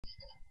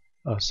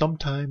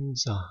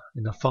Sometimes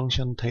in a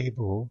function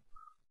table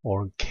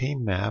or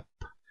K-map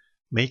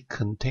may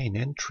contain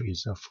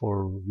entries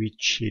for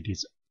which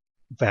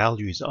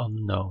value is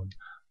unknown.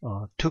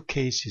 Two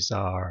cases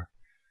are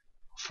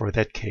for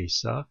that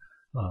case.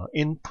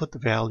 Input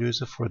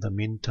values for the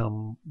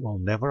minterm will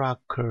never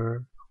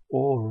occur,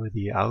 or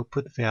the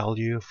output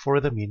value for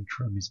the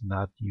minterm is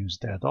not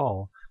used at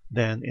all.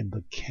 Then in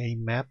the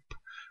K-map,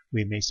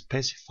 we may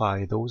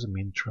specify those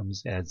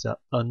minterms as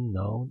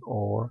unknown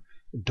or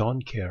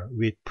don't care.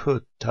 We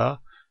put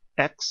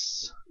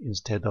x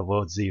instead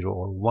of 0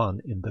 or 1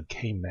 in the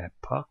K-map,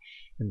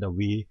 and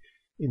we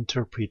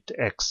interpret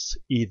x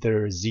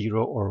either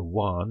 0 or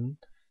 1.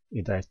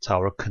 That's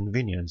our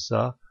convenience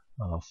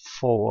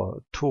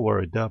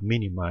toward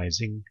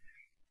minimizing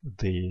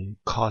the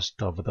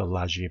cost of the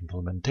large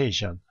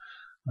implementation.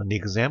 An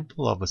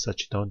example of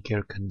such don't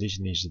care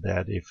condition is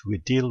that if we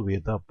deal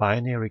with a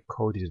binary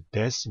coded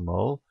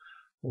decimal,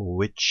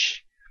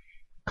 which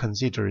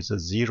considers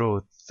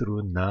 0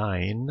 through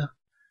 9,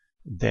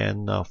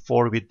 then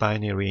 4-bit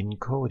binary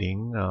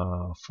encoding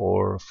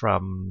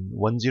from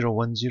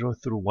 1010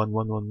 through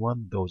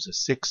 1111, those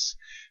 6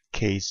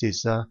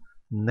 cases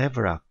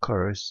never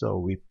occur, so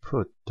we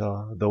put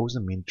those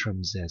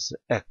minterms as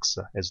x,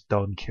 as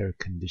don't care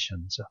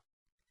conditions.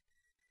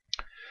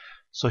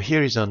 So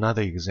here is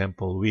another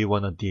example. We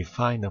want to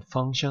define a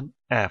function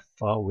f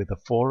with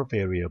 4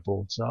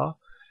 variables,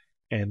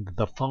 and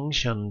the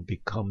function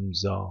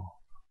becomes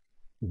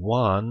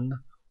 1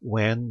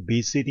 when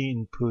BCD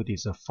input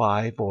is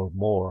 5 or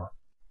more.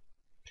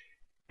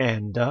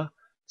 And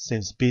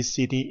since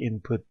BCD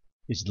input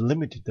is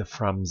limited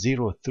from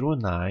 0 through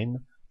 9,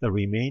 the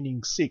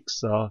remaining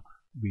 6,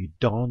 we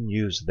don't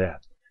use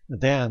that.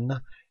 Then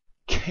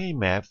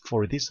K-map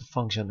for this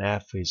function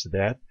f is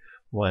that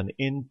when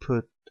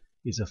input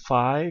is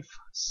 5,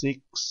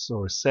 6,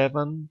 or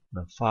 7,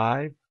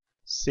 5,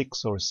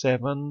 6, or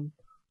 7,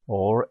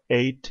 or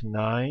 8,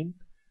 9,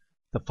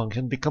 the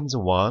function becomes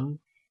 1.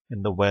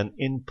 And when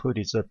input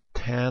is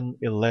 10,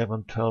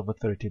 11, 12,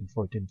 13,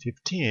 14,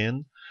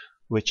 15,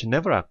 which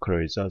never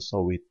occurs,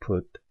 so we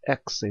put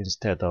x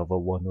instead of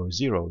 1 or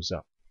 0s.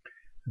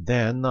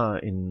 Then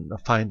in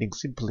finding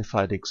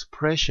simplified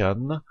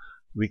expression,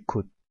 we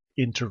could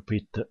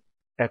interpret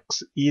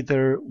x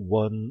either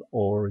 1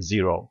 or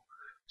 0.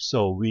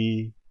 So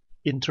we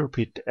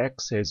interpret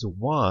x as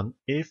 1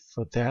 if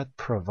that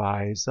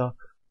provides a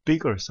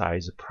bigger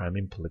size prime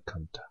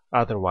implicant.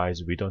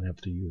 Otherwise, we don't have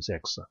to use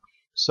x.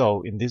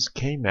 So in this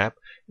K-map,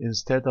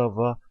 instead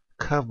of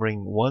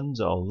covering 1s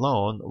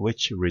alone,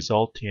 which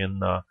result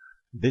in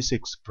this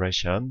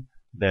expression,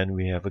 then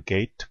we have a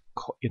gate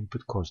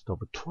input cost of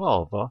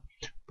 12.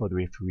 But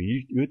if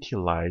we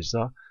utilize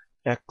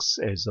x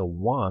as a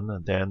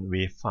 1, then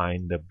we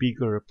find the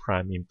bigger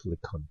prime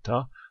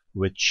implicant,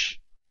 which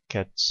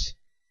gets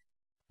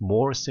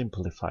more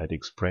simplified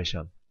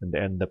expression, and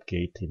end up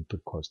gate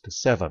input cost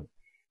 7.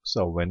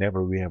 So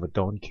whenever we have a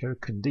don't care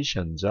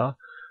conditions,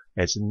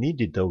 as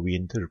needed, we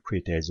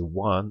interpret as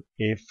 1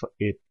 if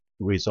it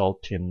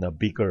results in a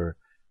bigger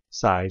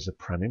size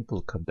prime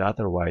implicant.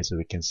 Otherwise,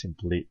 we can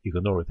simply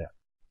ignore that.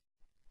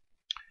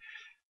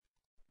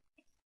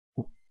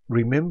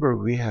 Remember,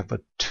 we have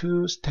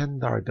 2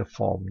 standard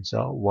forms.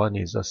 One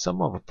is a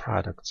sum of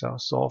products.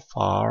 So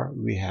far,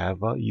 we have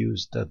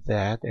used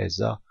that as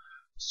a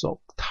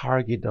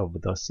target of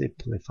the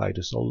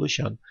simplified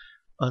solution.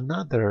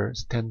 Another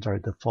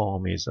standard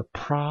form is a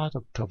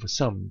product of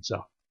sums.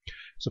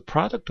 So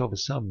product of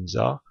sums,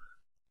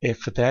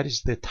 if that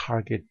is the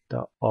target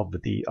of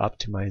the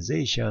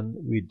optimization,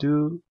 we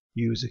do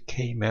use a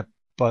K-map,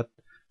 but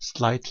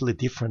slightly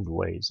different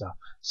ways.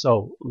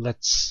 So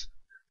let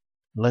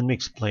me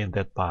explain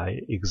that by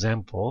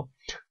example.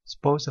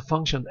 Suppose the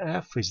function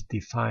f is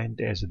defined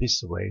as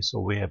this way.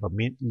 So we have a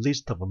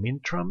list of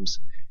minterms.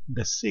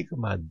 The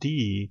sigma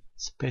d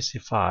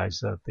specifies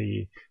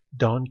the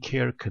don't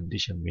care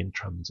condition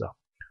minterms.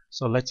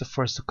 So let's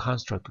first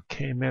construct a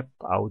K-map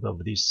out of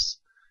this.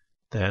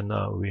 Then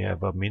we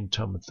have a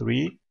minterm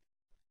 3,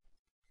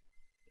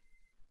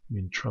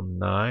 minterm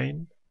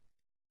 9,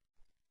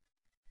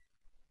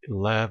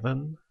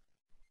 11,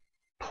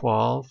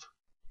 12,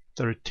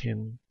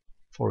 13,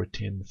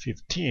 14,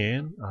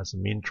 15 as a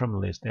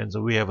minterm list. And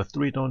so we have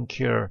 3 don't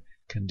care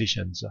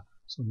conditions.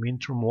 So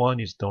minterm 1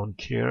 is don't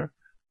care,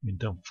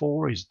 minterm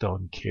 4 is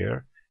don't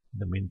care,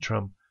 and the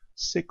minterm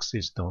 6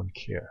 is don't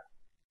care.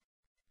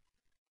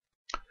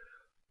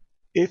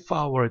 If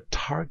our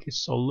target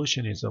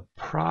solution is a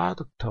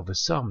product of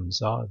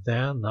sums,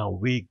 then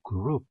we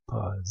group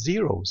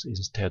zeros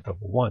instead of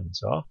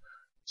ones.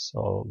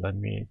 So let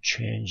me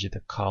change the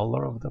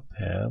color of the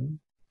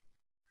pen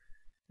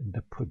and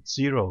put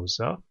zeros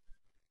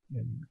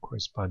in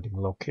corresponding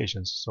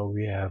locations. So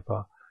we have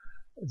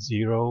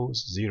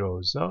zeros,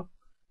 zeros.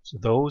 So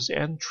those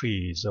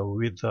entries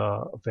with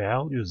the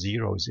value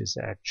zeros is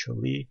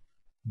actually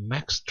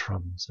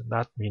maxterms,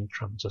 not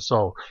minterms.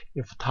 So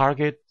if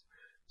target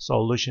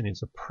solution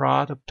is a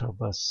product of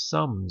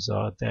sums,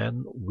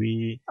 then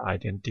we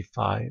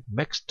identify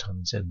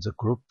maxterms and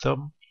group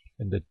them.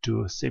 and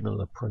do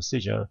similar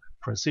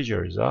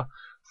procedures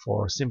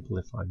for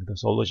simplifying the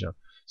solution.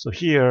 So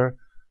here,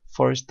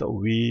 first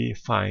we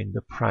find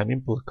the prime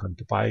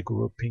implicant by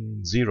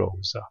grouping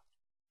zeros.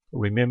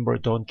 Remember,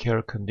 don't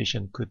care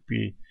condition could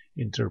be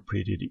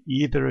interpreted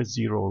either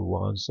 0 or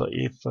 1. So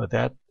if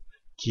that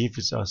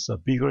gives us a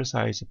bigger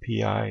size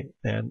pi,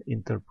 then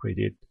interpret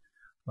it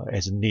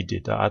as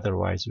needed.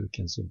 Otherwise, we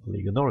can simply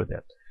ignore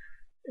that.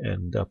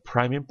 And the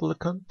prime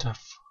implicant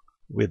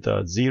with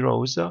the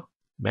zeros,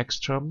 max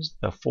terms,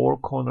 the four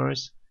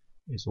corners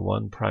is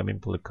one prime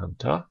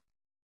implicant.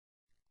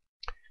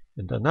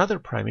 And another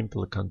prime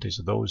implicant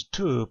is those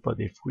two, but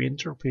if we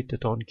interpret the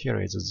don't care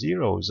as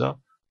zeros,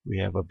 we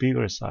have a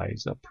bigger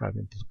size prime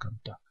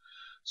implicant.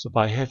 So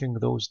by having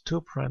those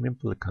two prime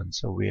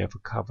implicants, we have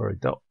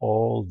covered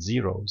all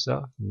zeros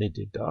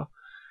needed.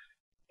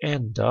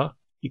 And the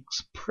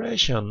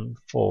expression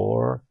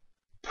for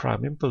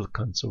prime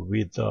implicants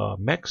with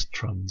max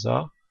terms,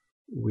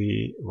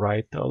 we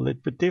write a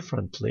little bit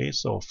differently.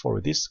 So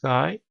for this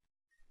guy,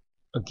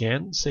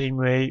 again, same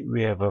way,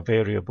 we have a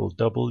variable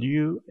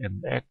w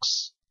and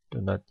x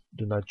do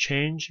not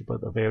change,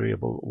 but a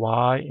variable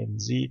y and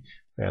z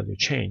value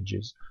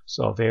changes.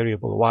 So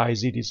variable y,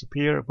 z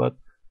disappear, but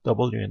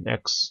w and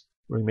x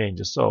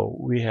remains. So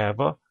we have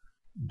a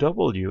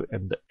w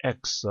and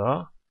x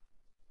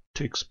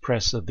to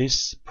express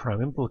this prime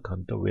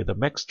implicant with the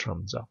max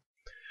terms.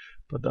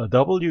 But the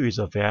w is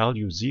a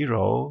value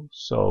 0,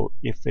 so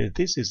if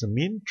this is a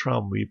min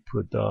term, we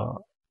put a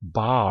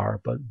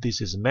bar, but this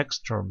is max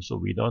term, so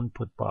we don't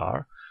put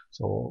bar.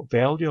 So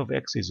value of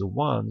x is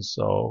 1,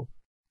 so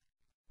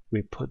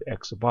we put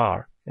x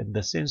bar. And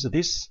since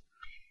this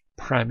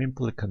prime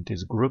implicant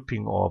is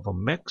grouping of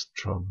max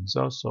terms,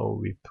 so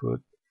we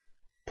put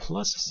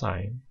plus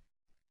sign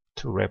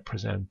to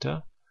represent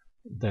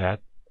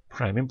that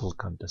prime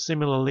implicant.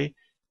 Similarly,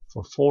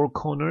 for four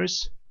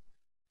corners,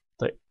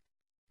 the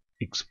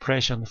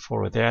expression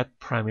for that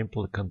prime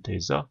implicant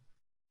is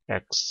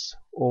x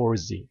or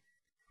z.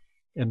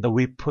 And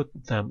we put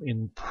them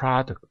in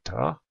product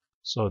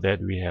so that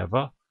we have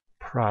a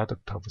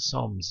product of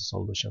sums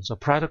solution. So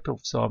product of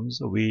sums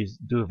we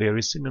do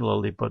very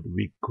similarly, but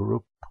we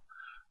group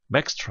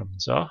max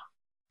terms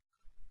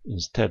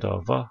instead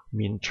of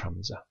min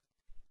terms.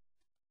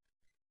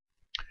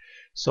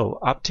 So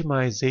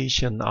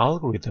optimization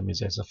algorithm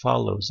is as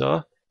follows.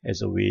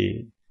 As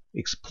we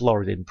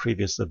explored in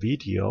previous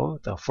video,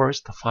 the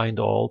first, find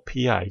all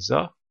pi's.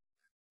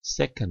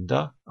 Second,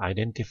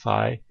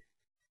 identify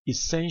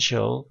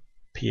essential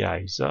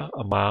pi's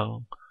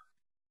among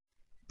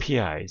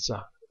pi's.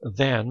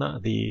 Then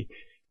the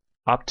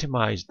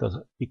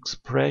optimized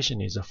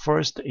expression is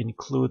first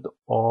include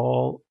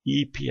all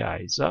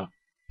EPI's,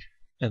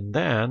 and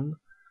then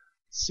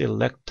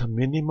select a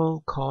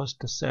minimal cost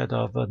set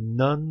of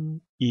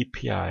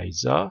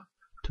non-EPI's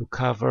to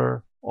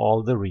cover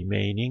all the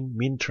remaining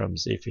min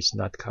terms if it's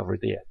not covered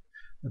yet.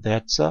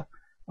 That's a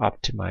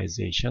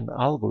optimization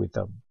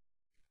algorithm.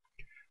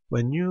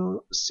 When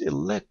you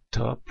select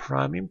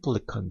prime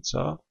implicants,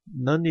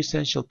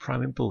 non-essential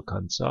prime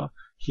implicants,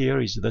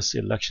 here is the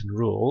selection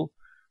rule.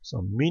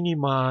 So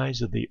minimize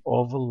the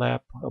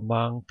overlap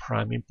among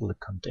prime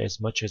implicant as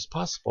much as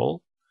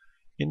possible.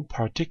 In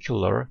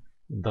particular,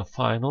 in the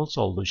final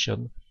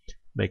solution,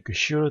 make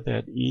sure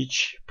that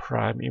each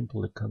prime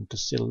implicant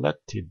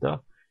selected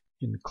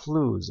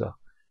includes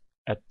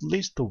at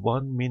least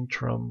one min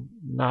term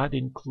not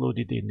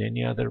included in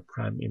any other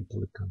prime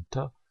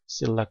implicant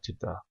selected.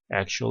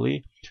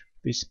 Actually,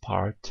 this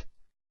part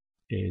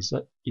is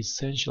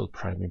essential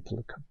prime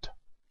implicant.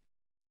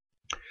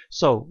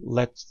 So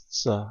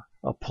let's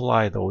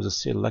apply those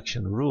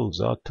selection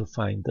rules to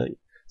find the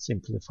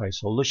simplified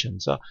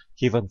solutions.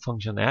 Given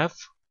function f,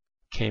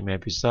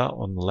 K-map is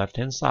on the left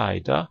hand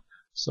side.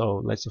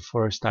 So let's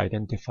first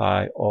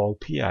identify all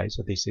pi.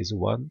 So this is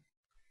one.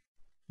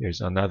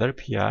 Here's another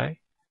pi,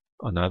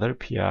 another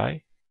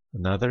pi,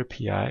 another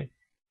pi,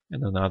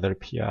 and another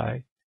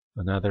pi,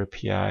 another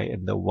pi,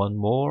 and the one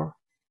more,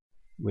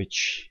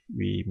 which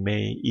we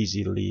may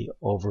easily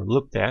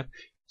overlook that.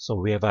 So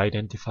we have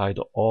identified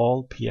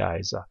all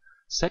pi's.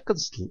 Second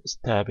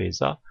step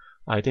is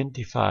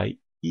identify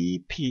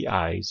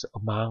EPI's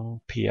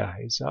among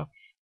pi's.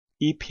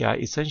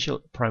 EPI, essential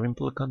prime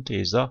implicant,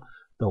 is the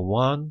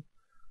one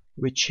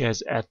which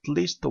has at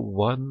least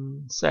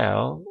one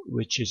cell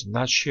which is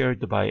not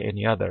shared by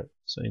any other.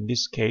 So in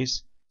this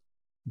case,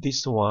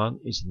 this one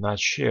is not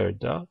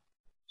shared.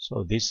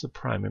 So this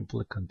prime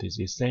implicant is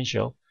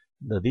essential.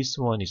 This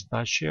one is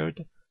not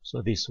shared.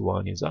 So this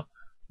one is a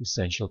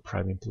essential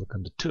prime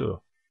implicant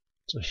too.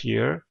 So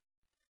here,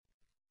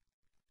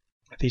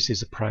 this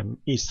is a prime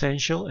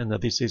essential and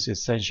this is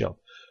essential.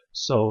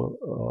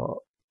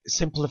 So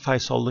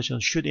simplified solution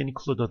should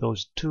include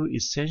those two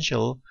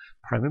essential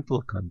prime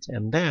implicants,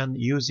 and then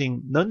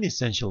using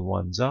non-essential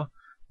ones,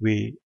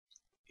 we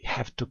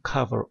have to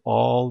cover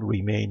all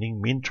remaining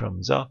min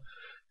terms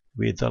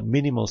with a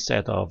minimal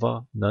set of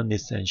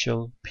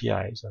non-essential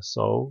pi's.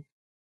 So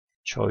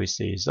choice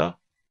is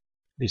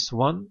this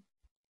one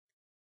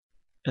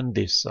and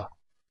this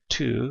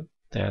two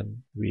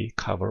then we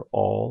cover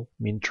all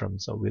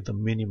minterms with a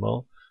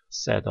minimal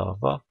set of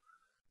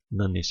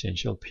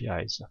non-essential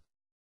PIs.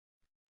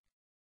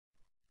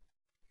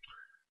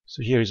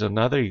 So here is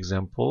another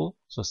example.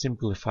 So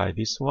simplify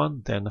this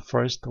one. Then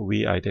first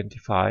we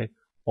identify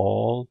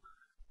all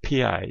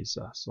PIs.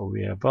 So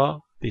we have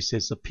this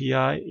is a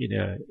PI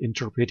in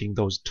interpreting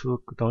those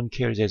two don't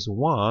cares as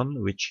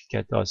one, which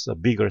get us a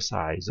bigger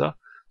size. So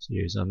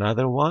here's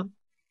another one.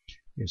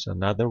 Here's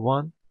another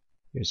one.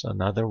 Here's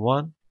another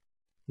one.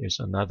 Here's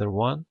another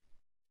one.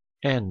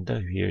 And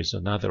here's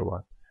another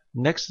one.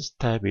 Next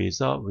step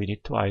is we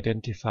need to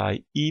identify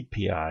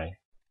EPI.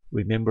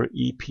 Remember,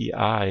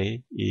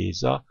 EPI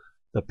is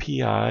the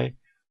PI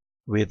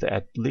with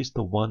at least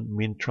one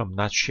minterm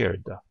not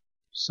shared.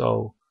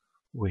 So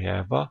we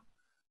have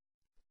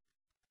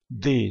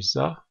this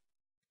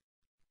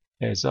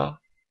as a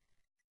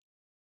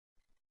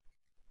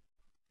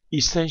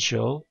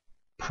essential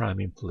prime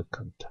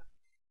implicant.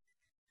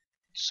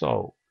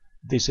 So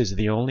this is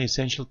the only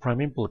essential prime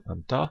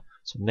implicant.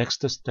 So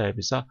next step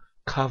is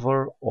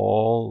cover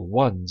all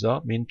ones,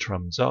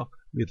 minterms,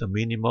 with a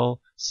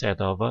minimal set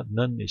of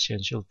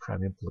non-essential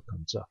prime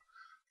implicants.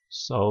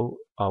 So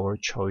our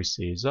choice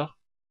is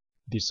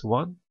this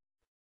one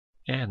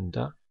and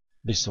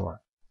this one.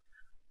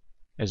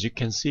 As you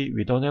can see,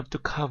 we don't have to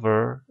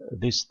cover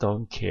this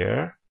don't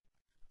care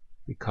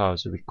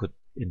because we could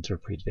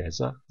interpret it as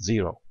a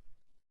 0.